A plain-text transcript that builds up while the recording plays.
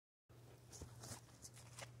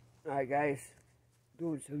Alright guys,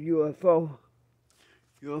 doing some UFO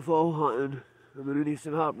hunting. I'm gonna need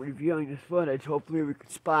some help reviewing this footage. Hopefully we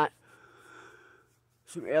can spot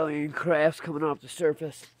some alien crafts coming off the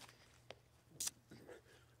surface.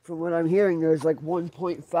 From what I'm hearing, there's like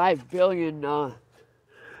 1.5 billion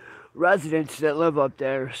residents that live up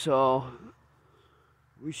there, so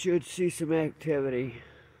we should see some activity.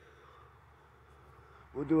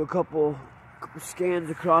 We'll do a couple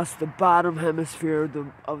scans across the bottom hemisphere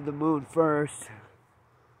of the moon first,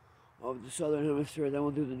 of the southern hemisphere, then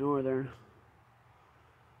we'll do the northern.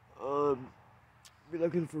 Be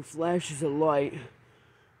looking for flashes of light.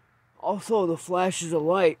 Also, the flashes of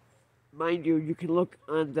light, mind you, you can look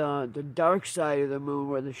on the dark side of the moon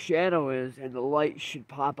where the shadow is, and the light should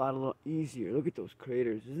pop out a little easier. Look at those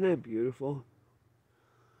craters. Isn't that beautiful?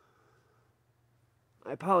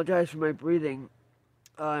 I apologize for my breathing.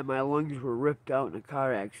 My lungs were ripped out in a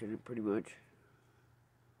car accident, pretty much.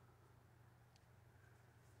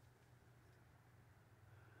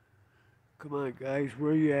 Come on, guys,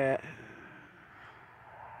 where you at?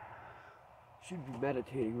 Should be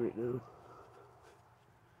meditating right now.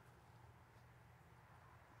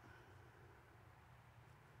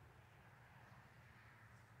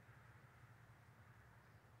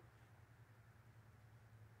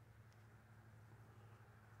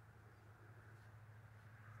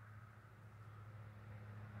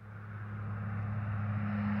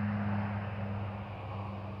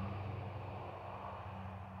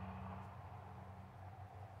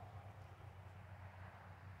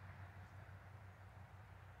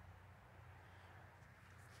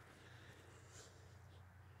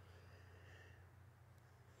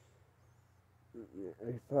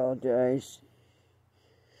 I apologize. Let's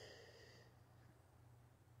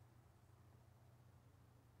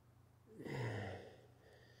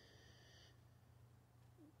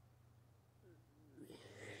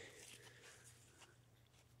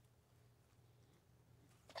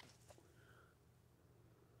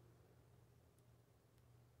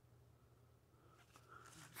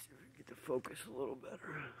see if I can get the focus a little better.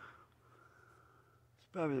 It's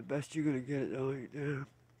probably the best you're gonna get it though, right there.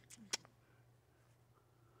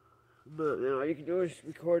 But, all you can do is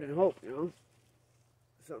record and hope,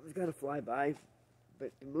 Something's gotta fly by.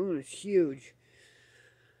 But the moon is huge.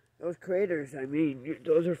 Those craters, I mean,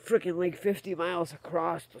 those are freaking like 50 miles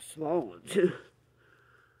across, the small ones.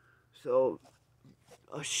 So,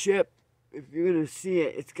 a ship, if you're gonna see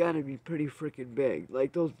it, it's gotta be pretty freaking big.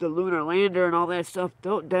 Like the lunar lander and all that stuff,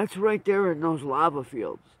 that's right there in those lava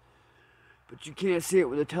fields. But you can't see it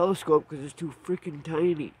with a telescope because it's too freaking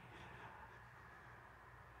tiny.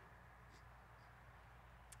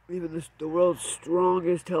 Even the world's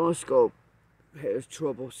strongest telescope has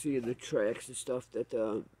trouble seeing the tracks and stuff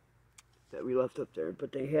that we left up there,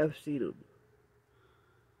 but they have seen them.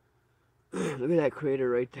 Look at that crater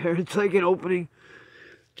right there. It's like an opening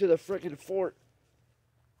to the frickin' fort.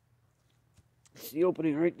 It's the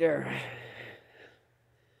opening right there.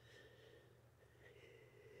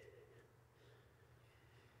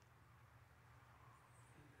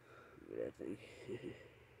 Look at that thing.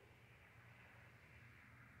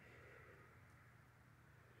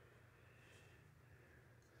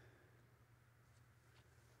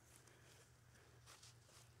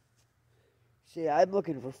 See, I'm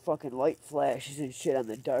looking for fucking light flashes and shit on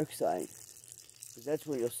the dark side. Because that's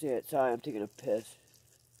where you'll see it. Sorry, I'm taking a piss.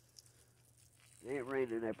 It ain't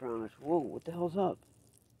raining, I promise. Whoa, what the hell's up?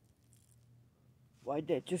 Why'd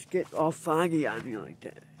that just get all foggy on me like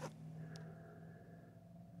that?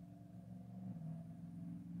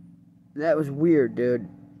 That was weird, dude.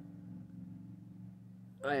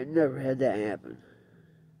 I have never had that happen.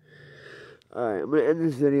 Alright, I'm gonna end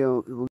this video.